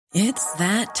It's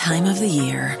that time of the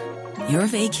year. Your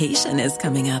vacation is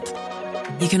coming up.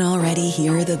 You can already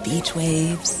hear the beach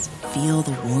waves, feel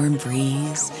the warm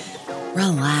breeze,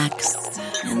 relax,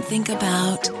 and think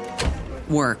about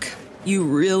work. You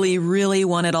really, really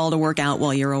want it all to work out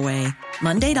while you're away.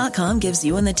 Monday.com gives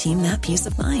you and the team that peace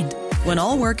of mind. When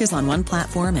all work is on one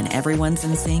platform and everyone's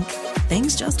in sync,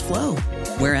 things just flow.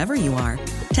 Wherever you are,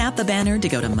 tap the banner to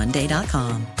go to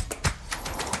Monday.com.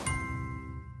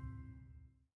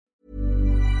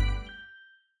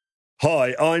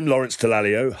 Hi, I'm Lawrence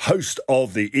Dallaglio, host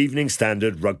of the Evening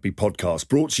Standard Rugby Podcast,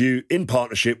 brought to you in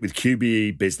partnership with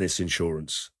QBE Business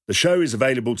Insurance. The show is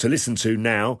available to listen to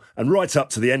now and right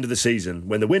up to the end of the season,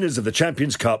 when the winners of the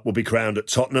Champions Cup will be crowned at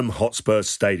Tottenham Hotspur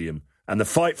Stadium, and the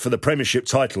fight for the Premiership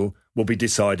title will be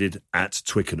decided at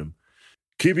Twickenham.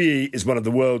 QBE is one of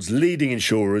the world's leading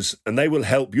insurers, and they will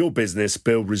help your business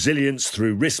build resilience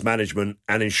through risk management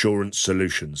and insurance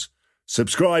solutions.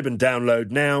 Subscribe and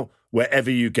download now,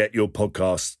 wherever you get your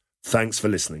podcasts. Thanks for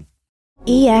listening.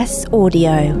 ES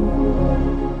Audio.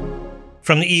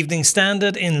 From the Evening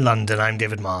Standard in London, I'm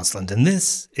David Marsland, and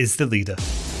this is The Leader.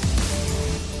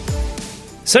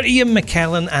 Sir Ian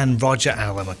McKellen and Roger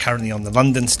Allam are currently on the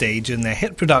London stage in their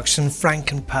hit production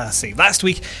Frank and Percy. Last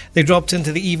week, they dropped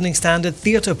into the Evening Standard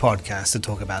Theatre podcast to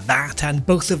talk about that and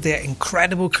both of their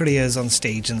incredible careers on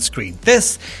stage and screen.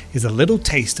 This is a little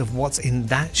taste of what's in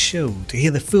that show. To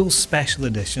hear the full special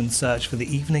edition, search for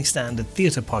the Evening Standard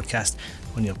Theatre podcast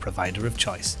on your provider of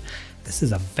choice. This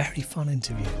is a very fun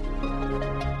interview.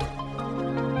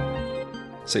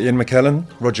 So Ian McKellen,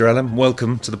 Roger Allam,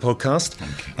 welcome to the podcast.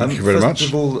 Thank you very much.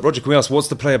 First of all, Roger, can we ask, what's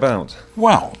the play about?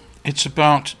 Well, it's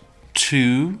about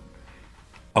two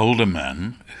older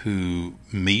men who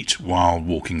meet while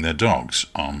walking their dogs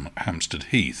on Hampstead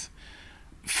Heath,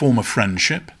 form a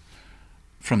friendship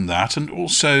from that, and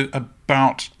also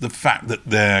about the fact that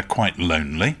they're quite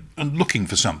lonely and looking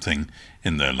for something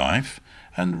in their life.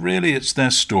 And really it's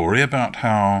their story about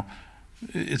how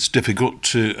it's difficult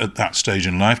to, at that stage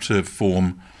in life, to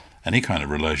form any kind of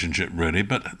relationship, really,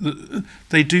 but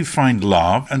they do find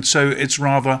love, and so it's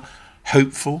rather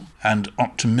hopeful and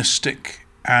optimistic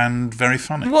and very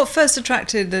funny. What first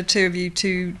attracted the two of you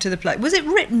to the play? Was it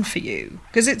written for you?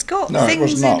 Because it's got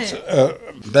things in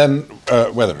it. Ben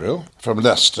Wetherill from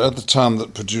Leicester, the town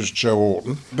that produced Joe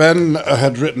Orton. Ben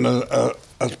had written a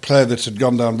play that had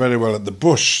gone down very well at the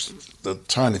Bush, the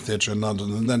tiny theatre in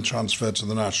London, and then transferred to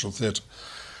the National Theatre.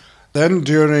 Then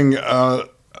during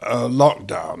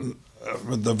lockdown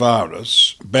with the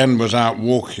virus, Ben was out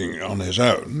walking on his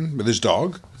own with his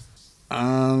dog,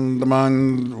 and the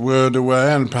man whirred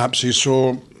away, and perhaps he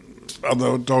saw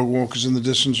other dog walkers in the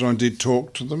distance, or indeed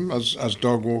talked to them, as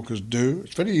dog walkers do.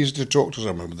 It's very easy to talk to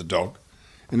someone with a dog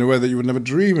in a way that you would never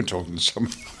dream of talking to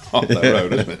someone on their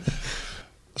own, isn't it?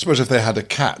 I suppose if they had a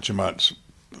cat, you might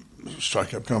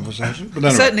strike up conversation. But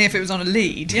anyway. Certainly if it was on a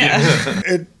lead, yeah.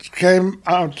 It came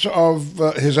out of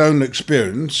his own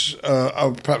experience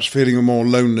of perhaps feeling more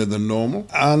lonely than normal,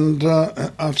 and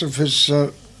out of his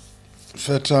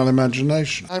fertile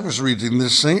imagination. I was reading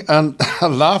this thing and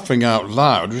laughing out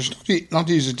loud, which is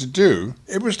not easy to do.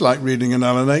 It was like reading an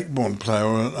Alan Ayckbourn play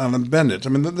or an Alan Bennett. I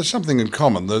mean, there's something in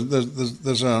common.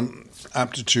 There's an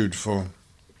aptitude for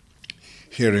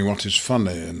hearing what is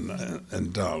funny in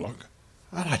dialogue.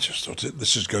 And I just thought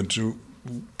this is going to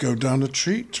go down a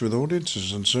treat with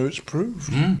audiences, and so it's proved.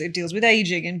 It deals with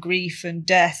ageing and grief and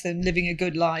death and living a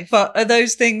good life. But are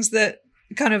those things that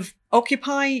kind of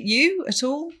occupy you at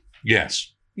all?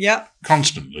 Yes. Yeah.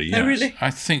 Constantly, yes. Oh, really?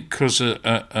 I think because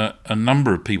a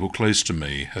number of people close to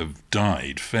me have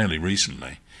died fairly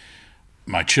recently.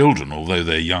 My children, although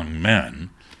they're young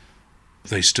men,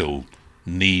 they still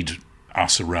need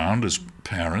us around as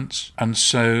parents. And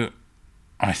so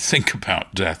I think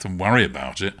about death and worry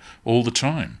about it all the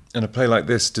time. And a play like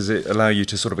this, does it allow you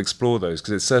to sort of explore those?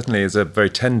 Because it certainly is a very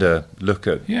tender look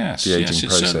at the ageing process.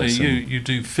 Yes, certainly you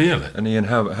do feel it. And Ian,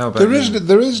 how about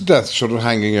there is death sort of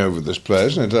hanging over this play,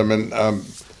 isn't it? I mean,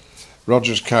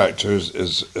 Roger's character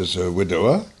is a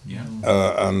widower,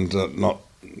 and not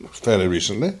fairly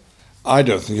recently. I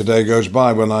don't think a day goes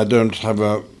by when I don't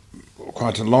have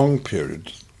quite a long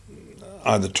period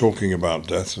either talking about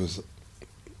death with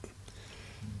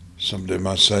somebody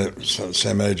my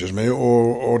same age as me,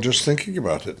 or just thinking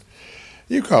about it.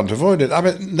 You can't avoid it. I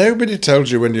mean, nobody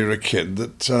tells you when you're a kid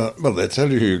that, well, they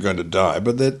tell you you're going to die,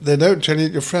 but they don't tell you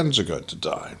that your friends are going to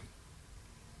die.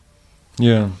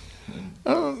 Yeah.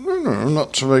 No,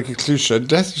 not to make it cliche,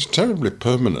 death is terribly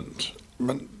permanent. I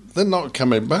mean, they're not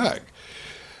coming back.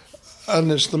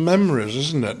 And it's the memories,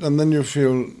 isn't it? And then you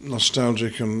feel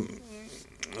nostalgic and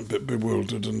a bit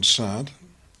bewildered and sad.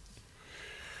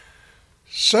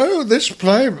 So this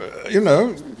play,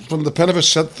 from the pen of a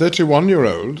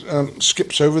 31-year-old,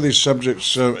 skips over these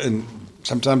subjects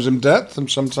sometimes in depth and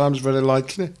sometimes very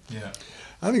lightly. Yeah.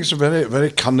 I think it's a very,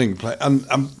 very cunning play. And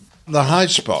the high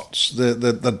spots,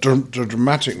 the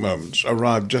dramatic moments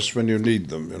arrive just when you need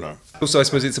them, Also, I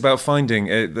suppose it's about finding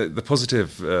the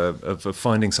positive of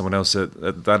finding someone else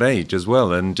at that age as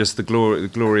well, and just the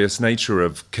glorious nature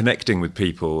of connecting with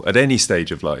people at any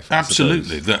stage of life.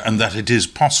 Absolutely, and that it is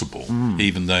possible,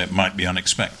 even though it might be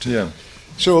unexpected. Yeah.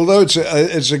 So although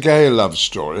it's a gay love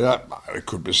story, it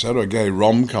could be said, or a gay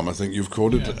rom-com, I think you've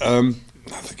called it, I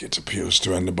think it appeals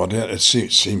to anybody. It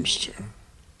seems to.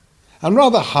 And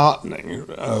rather heartening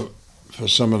for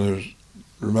someone who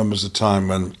remembers the time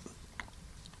when,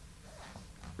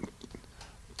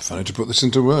 funny to put this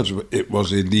into words, it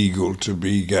was illegal to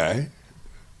be gay.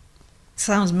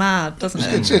 Sounds mad, doesn't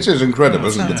it? It is incredible,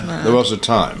 isn't it? Mad. There was a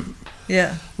time,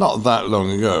 not that long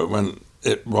ago, when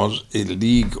it was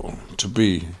illegal to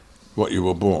be what you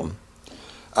were born.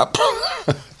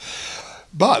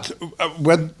 But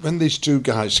when these two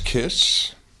guys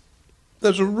kiss,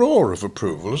 there's a roar of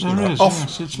approval, isn't there?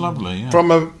 Yes, it's lovely. Yeah.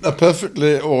 From a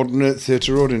perfectly ordinary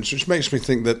theatre audience, which makes me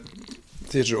think that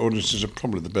theatre audiences are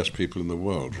probably the best people in the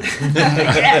world.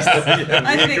 Yes,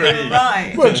 I think you're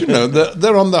right. Well,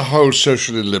 they're on the whole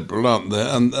socially liberal, aren't they?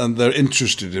 And they're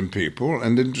interested in people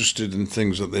and interested in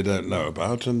things that they don't know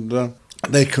about, and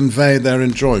they convey their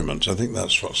enjoyment. I think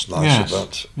that's what's nice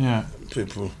about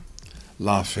people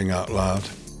laughing out loud.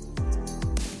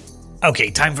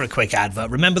 Okay, time for a quick advert.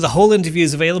 Remember, the whole interview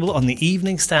is available on the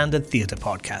Evening Standard Theatre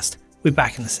podcast. We're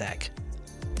back in a sec.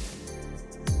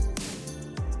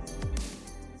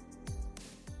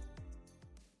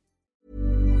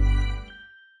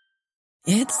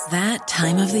 It's that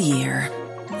time of the year.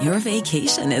 Your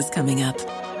vacation is coming up.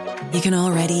 You can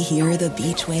already hear the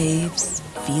beach waves,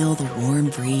 feel the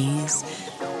warm breeze,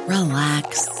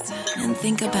 relax, and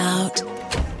think about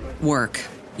work.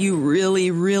 You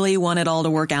really, really want it all to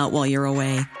work out while you're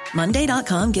away.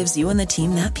 Monday.com gives you and the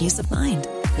team that peace of mind.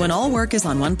 When all work is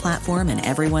on one platform and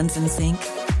everyone's in sync,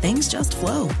 things just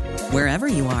flow. Wherever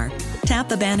you are, tap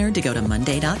the banner to go to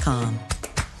Monday.com.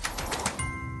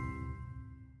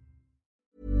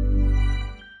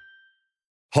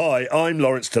 Hi, I'm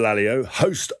Lawrence Dallaglio,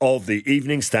 host of the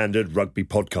Evening Standard Rugby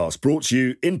Podcast, brought to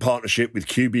you in partnership with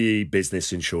QBE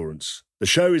Business Insurance. The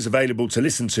show is available to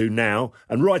listen to now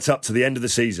and right up to the end of the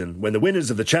season, when the winners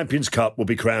of the Champions Cup will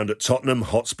be crowned at Tottenham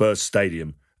Hotspur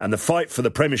Stadium, and the fight for the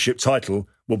Premiership title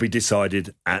will be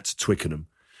decided at Twickenham.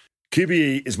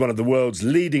 QBE is one of the world's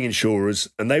leading insurers,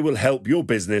 and they will help your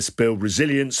business build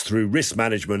resilience through risk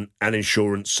management and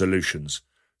insurance solutions.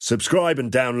 Subscribe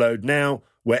and download now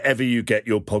wherever you get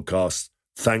your podcasts.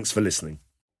 Thanks for listening.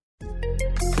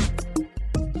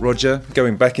 Roger,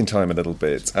 going back in time a little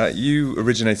bit, you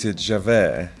originated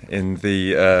Javert in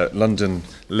the London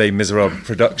Les Miserables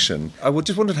production. I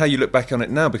just wondered how you look back on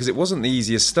it now, because it wasn't the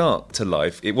easiest start to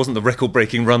life. It wasn't the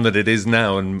record-breaking run that it is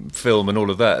now, and film and all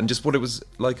of that, and just what it was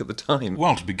like at the time.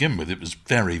 Well, to begin with, it was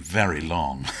very, very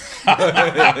long.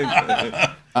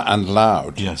 And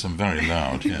loud. Yes, and very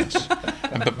loud, yes.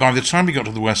 But by the time we got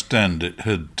to the West End, it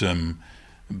had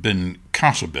been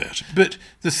cut a bit. But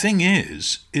the thing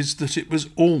is that it was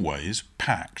always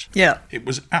packed. Yeah. It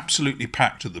was absolutely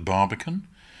packed at the Barbican,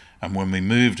 and when we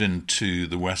moved into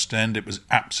the West End, it was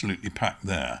absolutely packed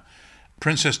there.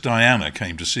 Princess Diana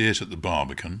came to see it at the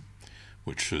Barbican,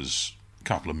 which was a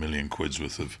couple of £1 million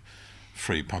worth of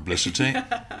free publicity,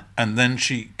 and then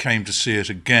she came to see it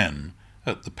again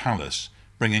at the Palace,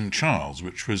 bringing Charles,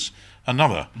 which was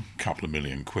another couple of £1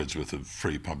 million worth of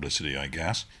free publicity, I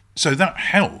guess. So that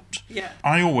helped. Yeah.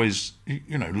 I always,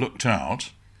 looked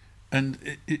out, and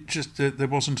it just, there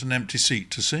wasn't an empty seat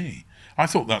to see. I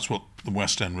thought that's what the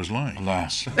West End was like,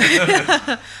 alas.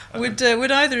 Would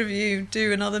either of you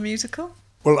do another musical?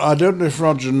 Well, I don't know if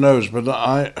Roger knows, but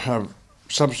I have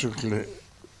subsequently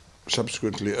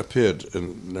appeared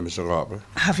in Les Miserables.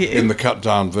 Have you? In the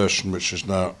cut-down version, which is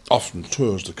now often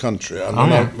tours the country. And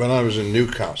when I was in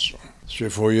Newcastle 3 or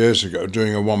 4 years ago,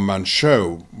 doing a one-man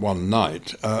show one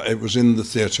night, it was in the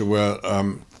theatre where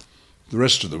the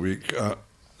rest of the week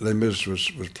Les Mis was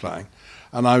playing.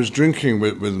 And I was drinking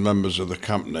with members of the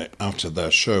company after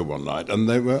their show one night, and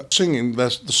they were singing the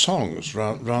songs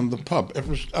round the pub. It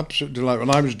was absolutely delightful.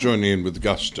 And I was joining in with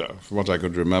gusto, from what I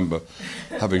could remember,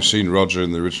 having seen Roger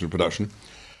in the original production.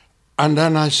 And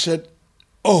then I said,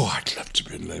 I'd love to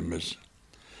be in Les Mis.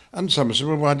 And someone said,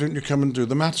 well, why don't you come and do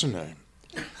the matinee?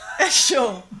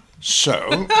 Sure.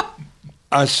 So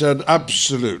I said,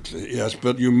 absolutely, yes,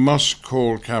 but you must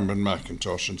call Cameron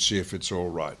Mackintosh and see if it's all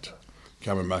right.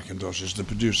 Cameron Mackintosh is the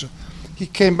producer. He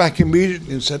came back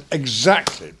immediately and said,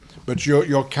 exactly, but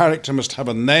your character must have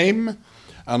a name,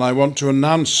 and I want to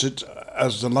announce it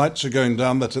as the lights are going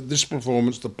down that at this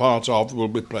performance the part of will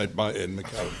be played by Ian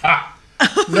McKellen.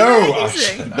 No, I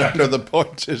said, no, the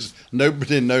point is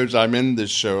nobody knows I'm in this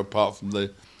show apart from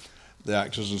the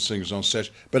actors and singers on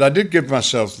stage. But I did give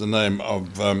myself the name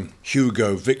of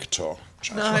Hugo Victor,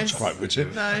 which I thought was quite witty.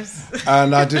 Nice.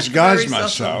 And I disguised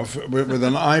myself with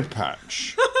an eye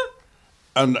patch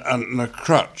and a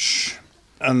crutch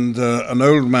and an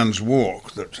old man's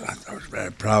walk that I was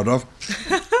very proud of.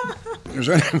 It was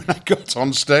only when I got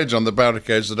on stage on the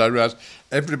barricades that I realised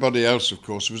everybody else, of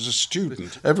course, was a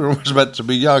student. Everyone was meant to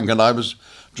be young, and I was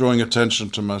drawing attention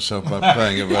to myself by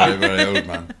playing a very, very old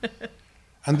man.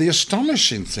 And the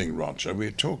astonishing thing, Roger,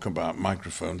 we talk about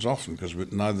microphones often because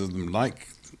neither of them like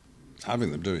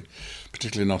having them, do we?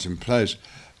 Particularly not in plays.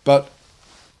 But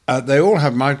they all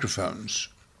have microphones,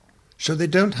 so they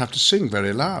don't have to sing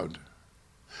very loud.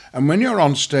 And when you're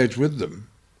on stage with them,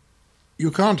 you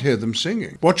can't hear them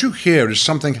singing. What you hear is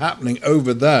something happening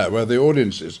over there where the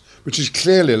audience is, which is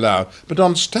clearly loud, but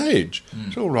on stage,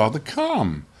 it's all rather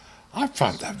calm. I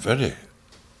find that very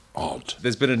odd.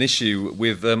 There's been an issue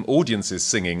with audiences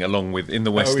singing along with in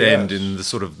the West yes. End, in the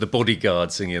sort of the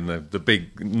bodyguard singing, the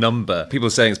big number. People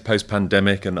are saying it's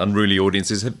post-pandemic and unruly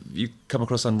audiences. Have you come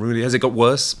across unruly? Has it got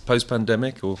worse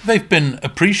post-pandemic? Or They've been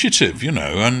appreciative,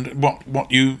 and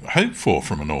what you hope for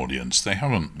from an audience. They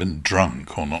haven't been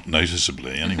drunk, or not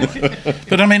noticeably anyway.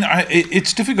 But I mean,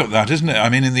 it's difficult, that, isn't it? I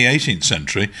mean, in the 18th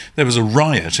century, there was a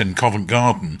riot in Covent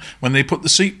Garden when they put the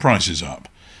seat prices up.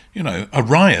 A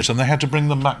riot, and they had to bring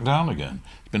them back down again.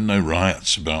 There's been no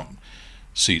riots about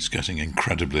seats getting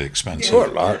incredibly expensive.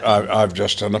 Well, I've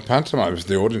just done a pantomime. If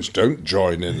the audience don't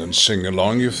join in and sing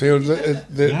along, you feel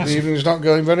that the evening's not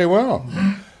going very well.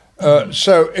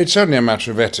 So it's only a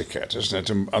matter of etiquette, isn't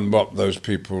it, and what those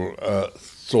people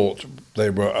thought they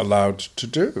were allowed to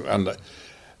do. And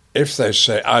if they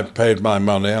say, I've paid my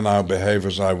money and I'll behave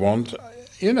as I want,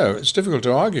 it's difficult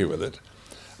to argue with it.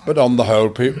 But on the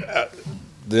whole,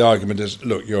 the argument is,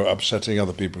 look, you're upsetting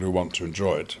other people who want to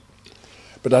enjoy it.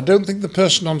 But I don't think the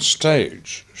person on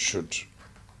stage should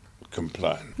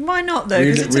complain. Why not, though?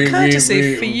 Because it's a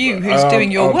courtesy for you who's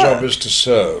doing your work. Our job is to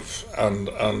serve, and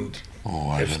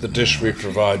if the dish we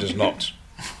provide is not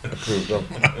approved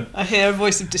of. I hear a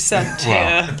voice of dissent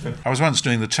here. I was once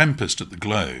doing The Tempest at the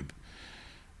Globe,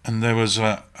 and there was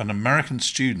an American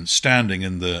student standing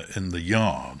in the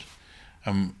yard.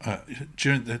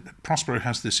 Prospero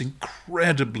has this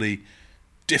incredibly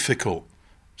difficult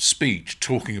speech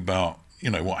talking about,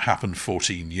 what happened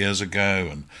 14 years ago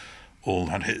and all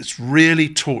that. It's really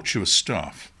tortuous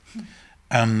stuff.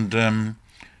 And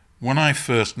when I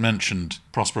first mentioned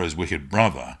Prospero's wicked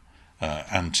brother,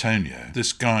 Antonio,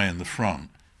 this guy in the front,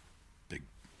 big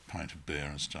pint of beer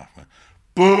and stuff, went,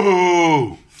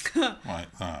 boo!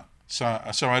 Like that. So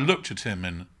I looked at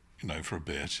him for a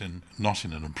bit, not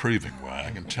in an approving way,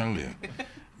 I can tell you.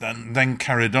 Then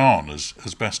carried on as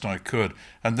best I could.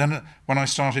 And then when I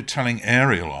started telling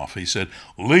Ariel off, he said,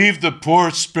 leave the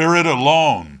poor spirit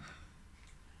alone.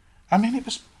 I mean, it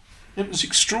was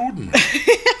extraordinary.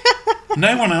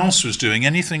 No one else was doing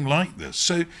anything like this.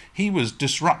 So he was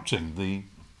disrupting the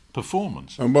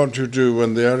performance. And what do you do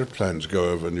when the aeroplanes go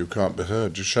over and you can't be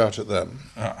heard? Do you shout at them?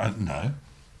 No.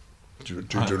 Do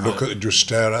you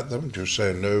stare at them? Do you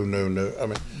say no, no, no? I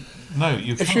mean, no.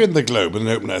 If you're in the Globe in an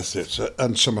open air theatre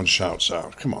and someone shouts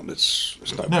out, come on, it's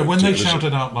not. No, when they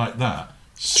shouted out like that,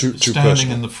 too standing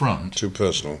personal. in the front, too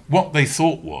personal. What they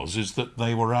thought is that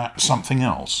they were at something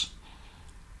else.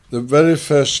 The very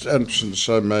first entrance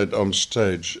I made on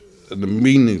stage in a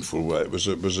meaningful way was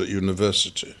at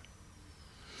university.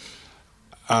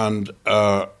 And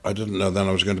I didn't know then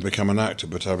I was going to become an actor,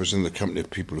 but I was in the company of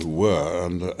people who were,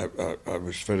 and I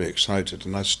was very excited.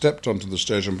 And I stepped onto the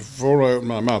stage, and before I opened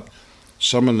my mouth,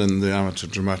 someone in the Amateur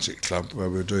Dramatic Club, where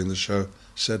we were doing the show,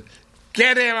 said,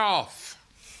 "Get him off!"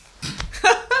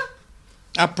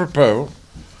 Apropos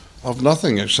of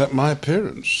nothing except my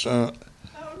appearance.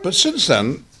 But since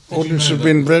then, audience have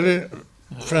been very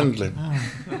friendly.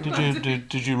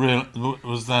 Did you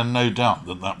was there no doubt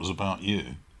that was about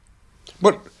you?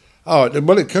 Well,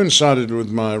 it coincided with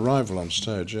my arrival on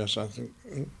stage, yes, I think.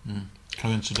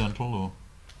 Coincidental or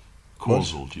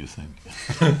causal, do you think?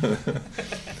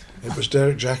 It was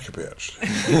Derek Jacobi, actually.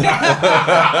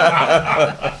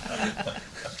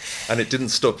 And it didn't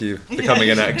stop you becoming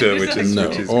an actor, which is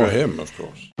or great. him, of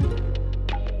course.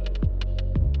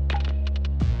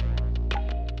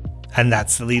 And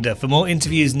that's The Leader. For more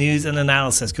interviews, news and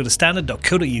analysis, go to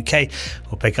standard.co.uk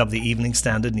or pick up the Evening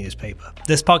Standard newspaper.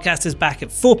 This podcast is back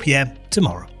at 4 p.m.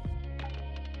 tomorrow.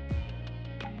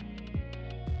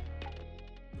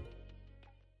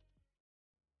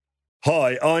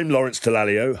 Hi, I'm Lawrence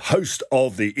Dallaglio, host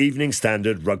of the Evening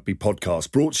Standard Rugby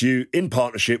Podcast, brought to you in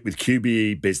partnership with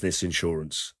QBE Business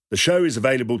Insurance. The show is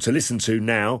available to listen to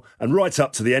now and right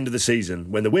up to the end of the season,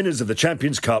 when the winners of the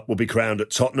Champions Cup will be crowned at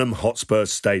Tottenham Hotspur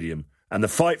Stadium, and the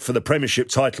fight for the Premiership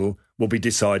title will be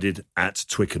decided at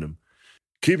Twickenham.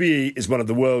 QBE is one of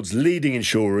the world's leading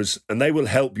insurers, and they will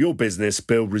help your business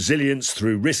build resilience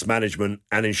through risk management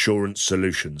and insurance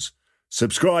solutions.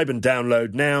 Subscribe and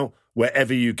download now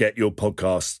wherever you get your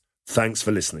podcasts. Thanks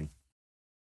for listening.